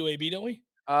play UAB, don't we?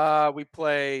 We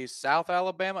play South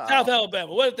Alabama. South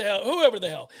Alabama. What the hell? Whoever the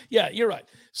hell. Yeah, you're right.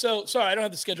 So, sorry, I don't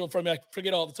have the schedule in front of me. I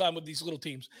forget all the time with these little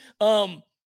teams.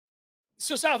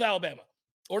 So South Alabama.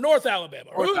 Or North Alabama,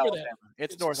 or whoever the hell.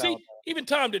 It's North Alabama. Even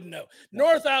Tom didn't know.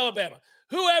 North Alabama,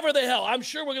 whoever the hell. I'm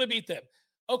sure we're going to beat them.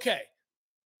 Okay.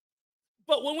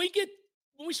 But when we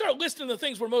start listing the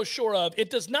things we're most sure of, it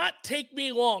does not take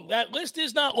me long. That list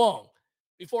is not long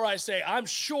before I say, I'm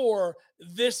sure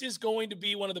this is going to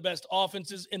be one of the best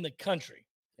offenses in the country.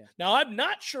 Yeah. Now, I'm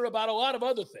not sure about a lot of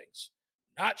other things.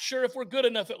 Not sure if we're good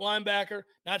enough at linebacker.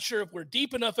 Not sure if we're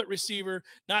deep enough at receiver.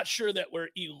 Not sure that we're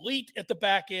elite at the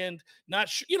back end. Not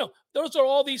sure, those are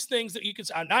all these things that you can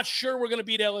say. I'm not sure we're going to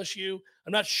beat LSU.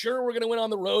 I'm not sure we're going to win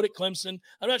on the road at Clemson.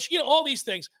 I'm not sure, all these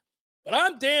things. But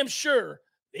I'm damn sure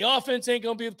the offense ain't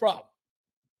going to be the problem.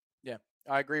 Yeah,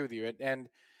 I agree with you. And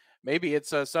maybe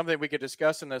it's something we could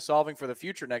discuss in the Solving for the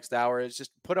Future next hour is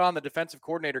just put on the defensive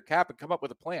coordinator cap and come up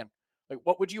with a plan. Like,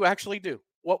 what would you actually do?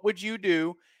 What would you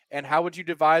do? And how would you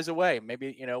devise a way?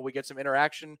 Maybe, we get some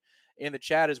interaction in the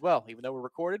chat as well. Even though we're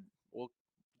recorded, we'll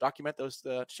document those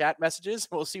chat messages.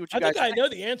 We'll see what you guys think. I know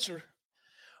the answer.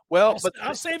 Well,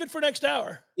 I'll save it for next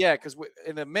hour. Yeah, because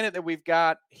in the minute that we've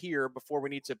got here before we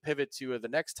need to pivot to the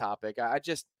next topic, I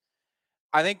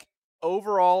think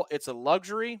overall it's a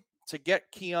luxury to get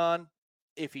Keon.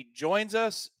 If he joins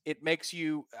us, it makes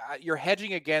you're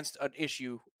hedging against an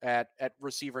issue at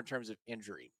receiver in terms of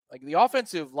injury. Like the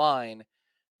offensive line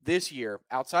this year,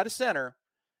 outside of center,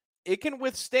 it can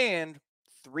withstand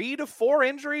 3 to 4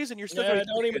 injuries, and you're still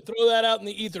don't even throw that out in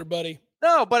the ether, buddy.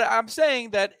 No, but I'm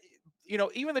saying that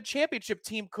even the championship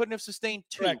team couldn't have sustained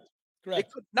 2. Correct. They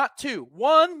could not 2,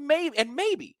 1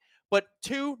 maybe, but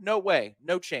 2, no way,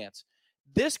 no chance.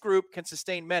 This group can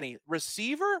sustain many.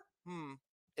 Receiver,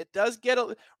 it does get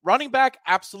a running back,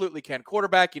 absolutely can.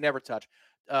 Quarterback, you never touch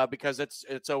because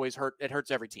it's always hurt. It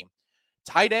hurts every team.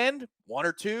 Tight end, 1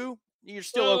 or 2, you're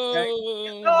still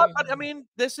okay. No, but I mean,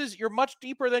 you're much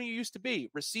deeper than you used to be.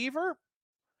 Receiver,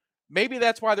 maybe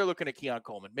that's why they're looking at Keon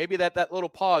Coleman. Maybe that little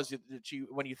pause that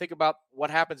when you think about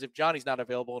what happens if Johnny's not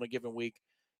available in a given week,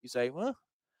 you say, well,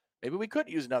 maybe we could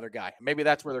use another guy. Maybe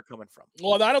that's where they're coming from.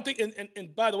 Well, I don't think,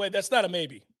 and by the way, that's not a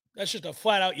maybe. That's just a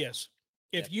flat out yes.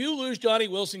 If you lose Johnny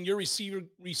Wilson, your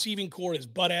receiving core is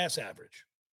butt-ass average.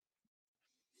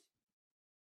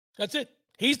 That's it.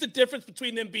 He's the difference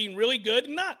between them being really good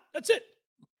and not. That's it.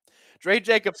 Dre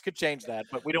Jacobs could change that,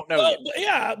 but we don't know yet.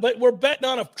 Yeah, but we're betting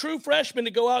on a true freshman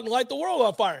to go out and light the world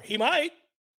on fire. He might.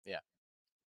 Yeah.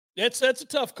 That's a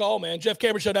tough call, man. Jeff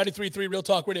Cameron Show, 93.3 Real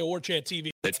Talk Radio, War Chant TV.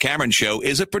 The Cameron Show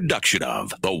is a production of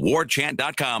the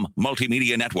WarChant.com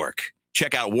Multimedia Network.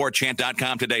 Check out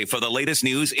WarChant.com today for the latest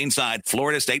news inside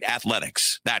Florida State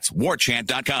athletics. That's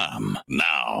WarChant.com.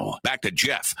 Now, back to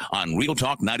Jeff on Real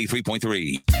Talk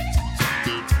 93.3.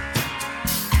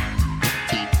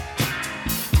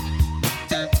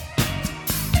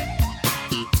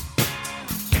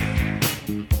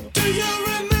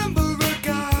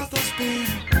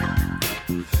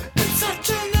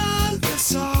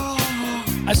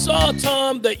 I saw,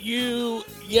 Tom, that you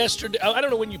yesterday, I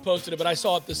don't know when you posted it, but I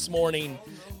saw it this morning.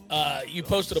 You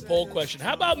posted a poll question.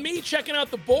 How about me checking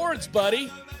out the boards,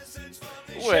 buddy?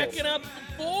 Checking out the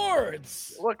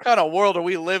boards. What kind of world are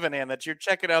we living in that you're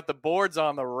checking out the boards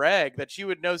on the reg, that you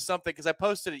would know something? Because I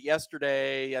posted it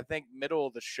yesterday, I think middle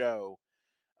of the show,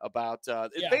 about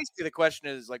basically the question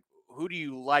is, like, who do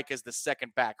you like as the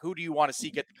second back? Who do you want to see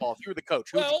get the ball? If you were the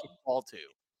coach, who would you get the ball to?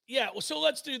 Yeah, well, so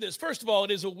let's do this. First of all,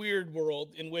 it is a weird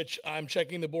world in which I'm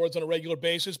checking the boards on a regular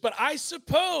basis, but I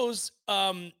suppose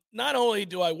not only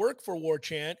do I work for War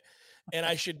Chant, and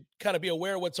I should kind of be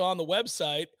aware of what's on the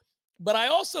website, but I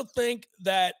also think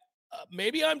that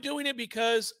maybe I'm doing it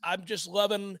because I'm just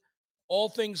loving all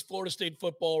things Florida State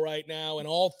football right now and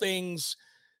all things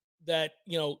that,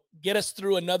 get us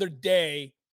through another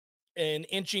day and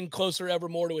inching closer ever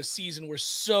more to a season we're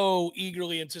so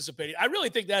eagerly anticipating. I really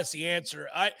think that's the answer.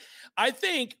 I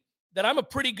think that I'm a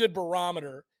pretty good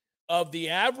barometer of the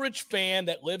average fan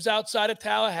that lives outside of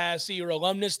Tallahassee or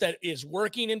alumnus that is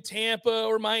working in Tampa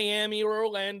or Miami or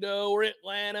Orlando or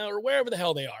Atlanta or wherever the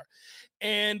hell they are.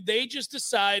 And they just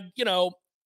decide,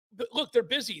 look, they're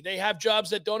busy. They have jobs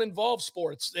that don't involve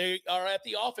sports. They are at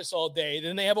the office all day.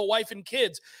 Then they have a wife and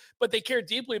kids, but they care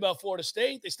deeply about Florida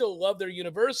State. They still love their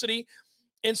university.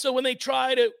 And so when they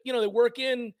try to, they work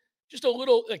in just a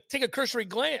little, like, take a cursory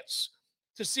glance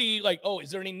to see, like, oh,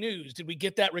 is there any news? Did we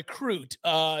get that recruit?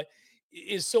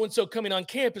 Is so-and-so coming on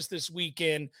campus this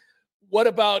weekend? What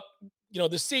about,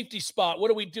 the safety spot?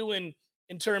 What are we doing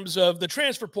in terms of the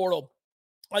transfer portal?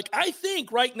 Like, I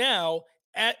think right now,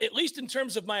 at least in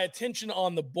terms of my attention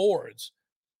on the boards,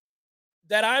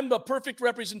 that I'm a perfect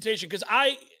representation, because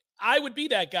I would be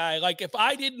that guy. Like, if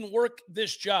I didn't work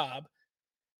this job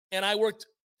and I worked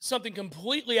something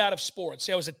completely out of sports,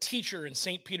 say I was a teacher in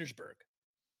St. Petersburg,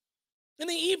 in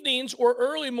the evenings or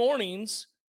early mornings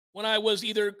when I was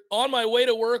either on my way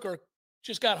to work or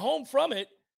just got home from it,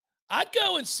 I'd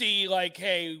go and see, like,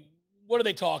 hey, what are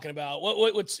they talking about?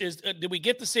 Did we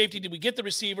get the safety? Did we get the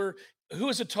receiver? Who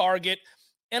is a target?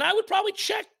 And I would probably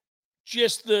check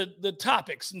just the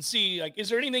topics and see, like, is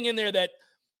there anything in there that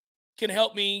can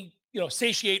help me,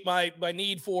 satiate my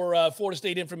need for Florida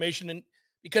State information? And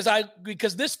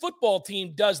because this football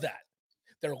team does that.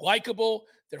 They're likable.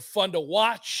 They're fun to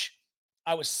watch.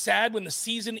 I was sad when the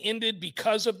season ended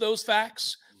because of those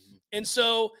facts. And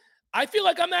so I feel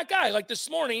like I'm that guy. Like this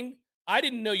morning, I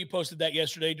didn't know you posted that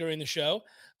yesterday during the show.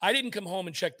 I didn't come home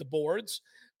and check the boards.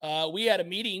 We had a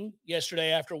meeting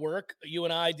yesterday after work, you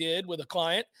and I did, with a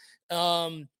client.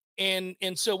 And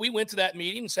And so we went to that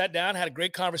meeting, sat down, had a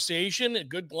great conversation, a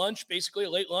good lunch, basically a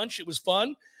late lunch. It was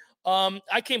fun.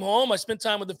 I came home, I spent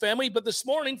time with the family, but this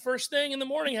morning, first thing in the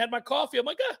morning, had my coffee. I'm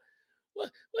like,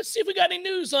 let's see if we got any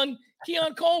news on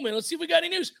Keon Coleman. Let's see if we got any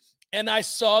news. And I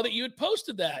saw that you had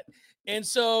posted that. And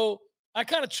so I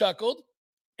kind of chuckled,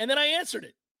 and then I answered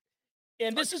it.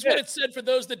 And this is what it said for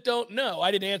those that don't know.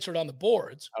 I didn't answer it on the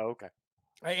boards. Oh, okay.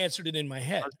 I answered it in my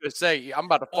head. I was going to say, I'm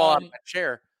about to fall out of my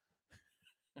chair.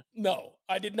 No,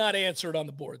 I did not answer it on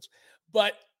the boards.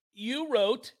 But you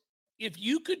wrote, if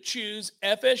you could choose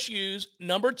FSU's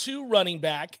number 2 running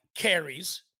back,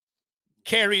 carries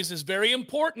is very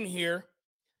important here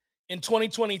in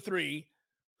 2023.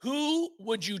 Who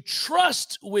would you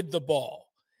trust with the ball?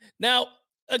 Now,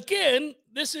 again,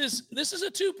 this is a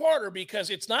two-parter because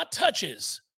it's not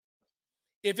touches.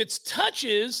 If it's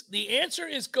touches, the answer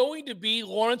is going to be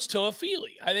Lawrence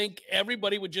Toafili. I think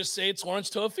everybody would just say it's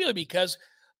Lawrence Toafili because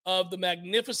of the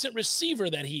magnificent receiver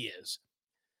that he is.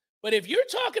 But if you're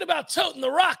talking about toting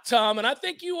the rock, Tom, and I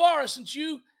think you are since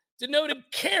you denoted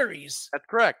carries. That's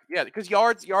correct. Yeah, because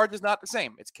yards is not the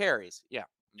same. It's carries. Yeah.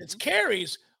 Mm-hmm. It's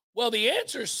carries. Well, the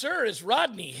answer, sir, is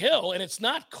Rodney Hill, and it's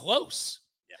not close.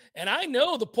 Yeah. And I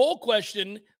know the poll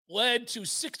question led to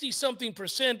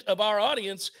 60-something% of our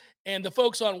audience and the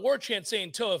folks on War Chant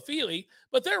saying Toafili,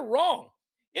 but they're wrong.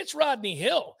 It's Rodney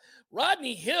Hill.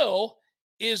 Rodney Hill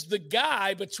is the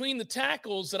guy between the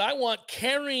tackles that I want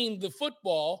carrying the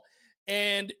football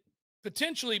and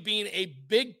potentially being a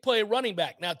big play running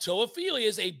back. Now, Toafili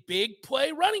is a big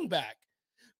play running back,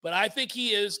 but I think he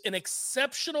is an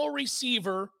exceptional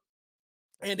receiver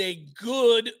and a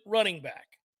good running back.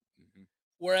 Mm-hmm.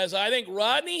 Whereas I think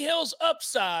Rodney Hill's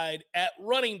upside at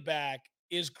running back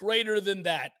is greater than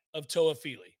that of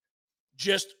Toafili.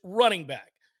 Just running back.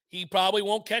 He probably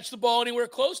won't catch the ball anywhere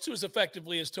close to as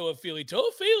effectively as Toafili.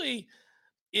 Toafili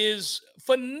is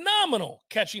phenomenal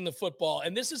catching the football.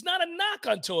 And this is not a knock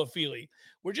on Toafili.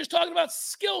 We're just talking about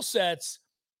skill sets.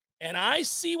 And I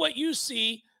see what you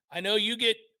see. I know you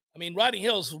get, Rodney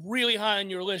Hill's really high on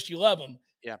your list. You love him.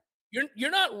 Yeah.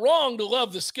 You're not wrong to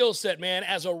love the skill set, man.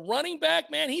 As a running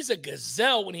back, man, he's a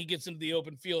gazelle when he gets into the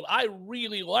open field. I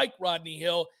really like Rodney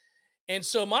Hill. And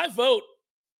so my vote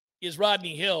is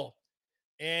Rodney Hill.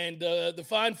 And the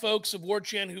fine folks of War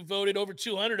Chant who voted, over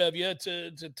 200 of you,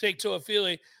 to take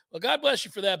Toafili, well, God bless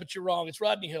you for that, but you're wrong. It's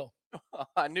Rodney Hill.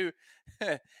 I knew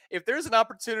if there's an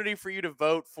opportunity for you to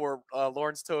vote for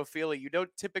Lawrence Toafili, you don't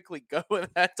typically go in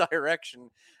that direction.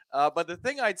 But the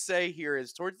thing I'd say here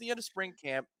is towards the end of spring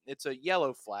camp, it's a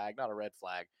yellow flag, not a red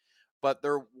flag. But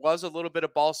there was a little bit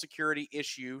of ball security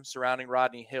issue surrounding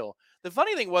Rodney Hill. The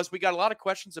funny thing was we got a lot of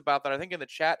questions about that, I think in the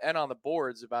chat and on the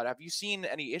boards, about have you seen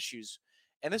any issues?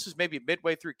 And this was maybe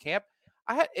midway through camp.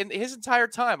 In his entire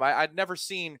time, I'd never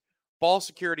seen ball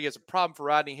security as a problem for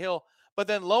Rodney Hill. But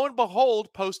then lo and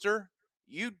behold, poster,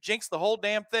 you jinxed the whole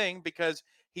damn thing because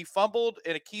he fumbled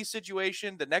in a key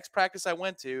situation the next practice I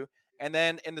went to. And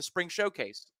then in the spring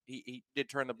showcase, he did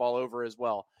turn the ball over as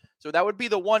well. So that would be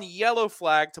the one yellow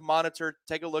flag to monitor,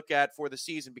 take a look at for the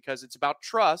season because it's about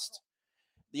trust.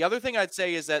 The other thing I'd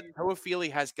say is that Toafili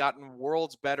has gotten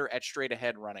worlds better at straight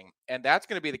ahead running, and that's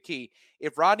going to be the key.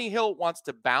 If Rodney Hill wants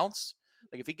to bounce,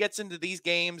 like if he gets into these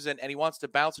games and he wants to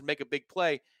bounce and make a big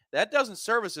play, that doesn't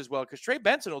serve us as well because Trey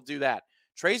Benson will do that.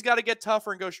 Trey's got to get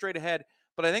tougher and go straight ahead,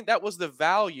 but I think that was the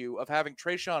value of having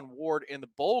Treshaun Ward in the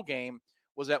bowl game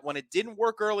was that when it didn't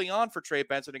work early on for Trey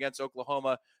Benson against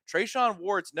Oklahoma, Treshaun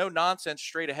Ward's no-nonsense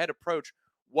straight-ahead approach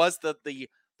was the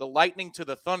lightning to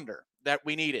the thunder that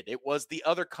we needed. It was the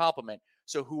other complement.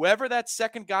 So whoever that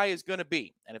second guy is going to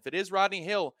be, and if it is Rodney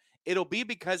Hill, it'll be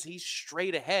because he's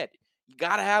straight ahead. You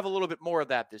got to have a little bit more of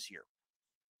that this year.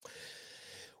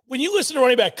 When you listen to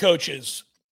running back coaches,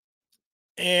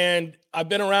 and I've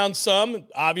been around some,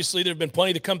 obviously there have been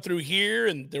plenty to come through here,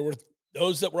 and there were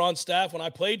those that were on staff when I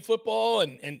played football.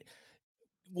 And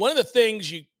one of the things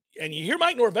you hear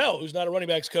Mike Norvell, who's not a running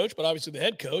backs coach, but obviously the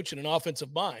head coach and an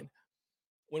offensive mind.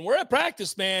 When we're at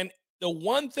practice, man, the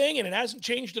one thing, and it hasn't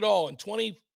changed at all in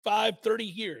 25, 30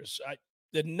 years,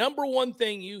 the number one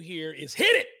thing you hear is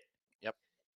hit it. Yep.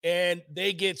 And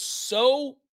they get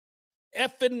so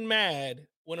effing mad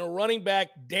when a running back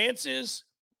dances,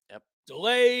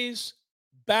 delays,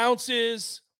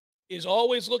 bounces, is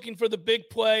always looking for the big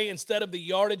play instead of the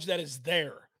yardage that is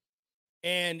there.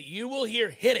 And you will hear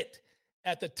hit it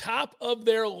at the top of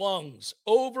their lungs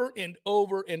over and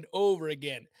over and over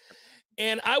again.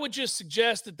 And I would just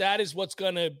suggest that that is what's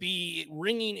going to be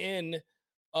ringing in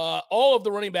all of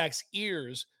the running backs'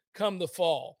 ears come the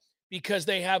fall, because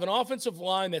they have an offensive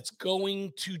line that's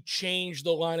going to change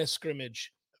the line of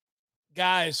scrimmage.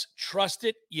 Guys, trust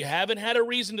it. You haven't had a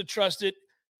reason to trust it.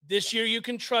 This year you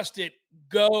can trust it.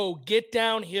 Go, get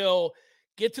downhill,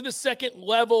 get to the second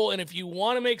level. And if you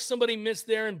want to make somebody miss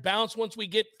there and bounce once we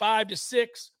get 5 to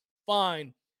 6,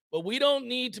 fine. But we don't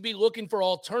need to be looking for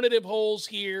alternative holes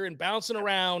here and bouncing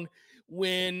around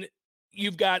when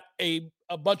you've got a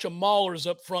bunch of maulers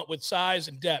up front with size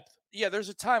and depth. Yeah, there's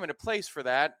a time and a place for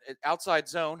that. Outside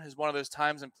zone is one of those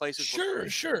times and places.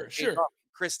 Sure.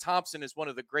 Chris Thompson is one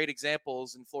of the great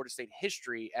examples in Florida State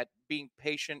history at being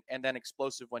patient and then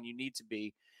explosive when you need to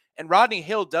be. And Rodney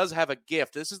Hill does have a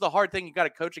gift. This is the hard thing. You got to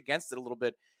coach against it a little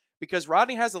bit because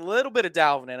Rodney has a little bit of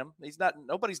Dalvin in him.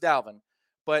 Nobody's Dalvin,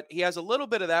 but he has a little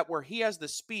bit of that where he has the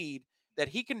speed that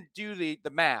he can do the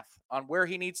math on where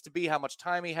he needs to be, how much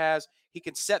time he has. He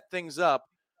can set things up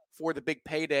for the big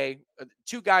payday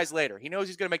 2 guys later. He knows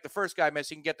he's going to make the first guy miss.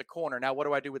 He can get the corner. Now, what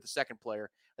do I do with the second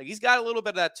player? Like, he's got a little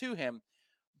bit of that to him.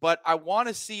 But I want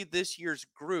to see this year's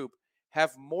group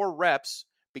have more reps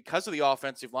because of the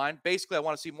offensive line. Basically, I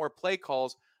want to see more play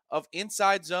calls of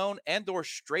inside zone and or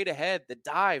straight ahead, the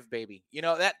dive, baby. You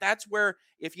know, that's where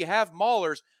if you have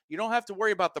maulers, you don't have to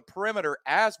worry about the perimeter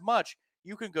as much.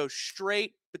 You can go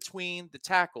straight between the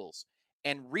tackles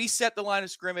and reset the line of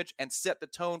scrimmage and set the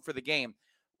tone for the game.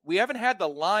 We haven't had the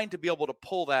line to be able to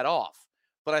pull that off,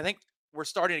 but I think we're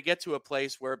starting to get to a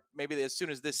place where maybe as soon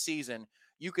as this season,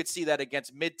 you could see that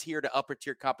against mid-tier to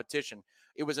upper-tier competition.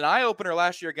 It was an eye-opener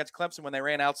last year against Clemson when they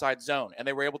ran outside zone, and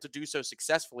they were able to do so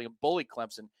successfully and bully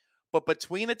Clemson. But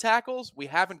between the tackles, we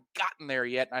haven't gotten there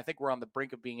yet, and I think we're on the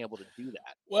brink of being able to do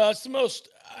that. Well, it's the most,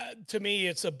 to me,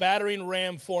 it's a battering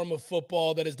ram form of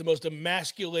football that is the most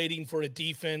emasculating for a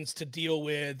defense to deal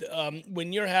with.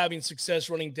 When you're having success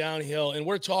running downhill, and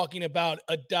we're talking about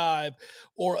a dive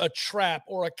or a trap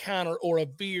or a counter or a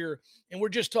veer, and we're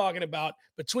just talking about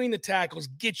between the tackles,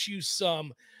 get you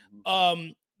some.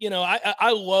 I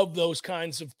love those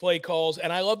kinds of play calls,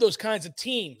 and I love those kinds of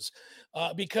teams.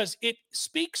 Because it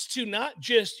speaks to not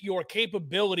just your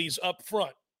capabilities up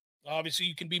front. Obviously,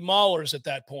 you can be maulers at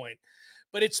that point,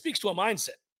 but it speaks to a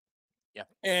mindset. Yeah.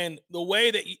 And the way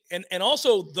that and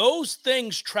also those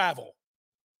things travel.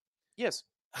 Yes.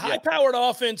 High-powered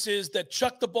offenses that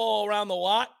chuck the ball around the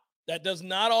lot, that does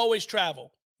not always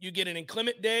travel. You get an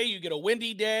inclement day, you get a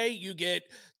windy day, you get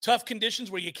tough conditions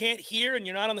where you can't hear and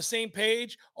you're not on the same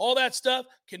page. All that stuff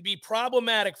can be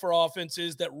problematic for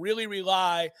offenses that really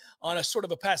rely on a sort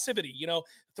of a passivity. You know,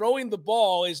 throwing the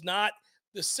ball is not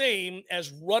the same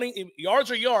as running. Yards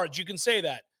are yards, you can say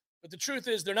that. But the truth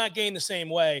is they're not gained the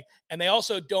same way, and they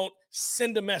also don't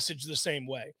send a message the same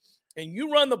way. And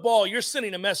you run the ball, you're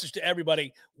sending a message to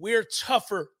everybody. We're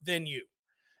tougher than you.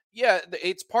 Yeah,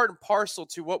 it's part and parcel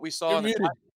to what we saw.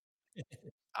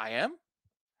 I am?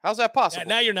 How's that possible?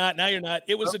 Now you're not.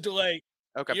 It was a delay.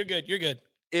 Okay. You're good.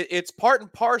 It's part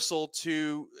and parcel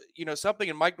to, something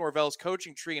in Mike Norvell's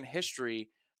coaching tree and history.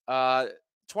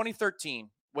 2013,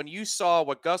 when you saw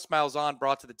what Gus Malzahn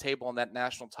brought to the table in that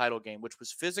national title game, which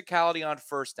was physicality on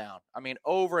first down. I mean,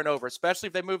 over and over, especially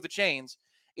if they move the chains,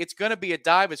 it's going to be a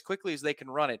dive as quickly as they can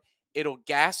run it. It'll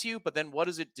gas you, but then what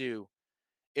does it do?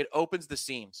 It opens the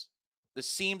seams. The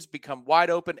seams become wide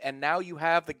open, and now you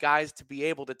have the guys to be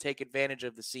able to take advantage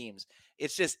of the seams.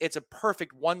 It's a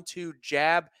perfect 1-2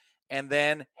 jab and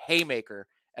then haymaker,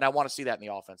 and I want to see that in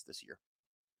the offense this year.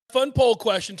 Fun poll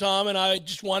question, Tom, and I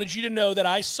just wanted you to know that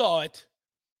I saw it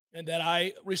and that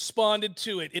I responded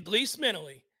to it, at least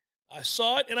mentally. I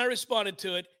saw it and I responded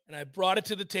to it, and I brought it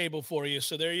to the table for you.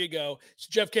 So there you go. It's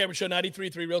the Jeff Cameron Show,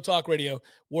 93.3 Real Talk Radio,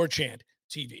 War Chant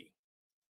TV.